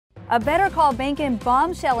A Better Call Behnken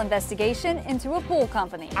bombshell investigation into a pool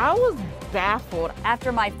company. I was baffled.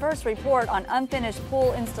 After my first report on unfinished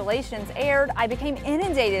pool installations aired, I became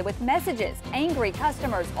inundated with messages, angry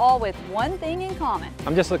customers, all with one thing in common.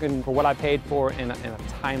 I'm just looking for what I paid for in a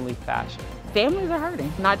timely fashion. Families are hurting,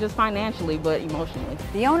 not just financially, but emotionally.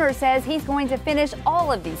 The owner says he's going to finish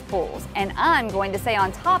all of these pools, and I'm going to stay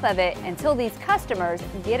on top of it until these customers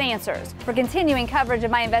get answers. For continuing coverage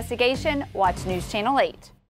of my investigation, watch News Channel 8.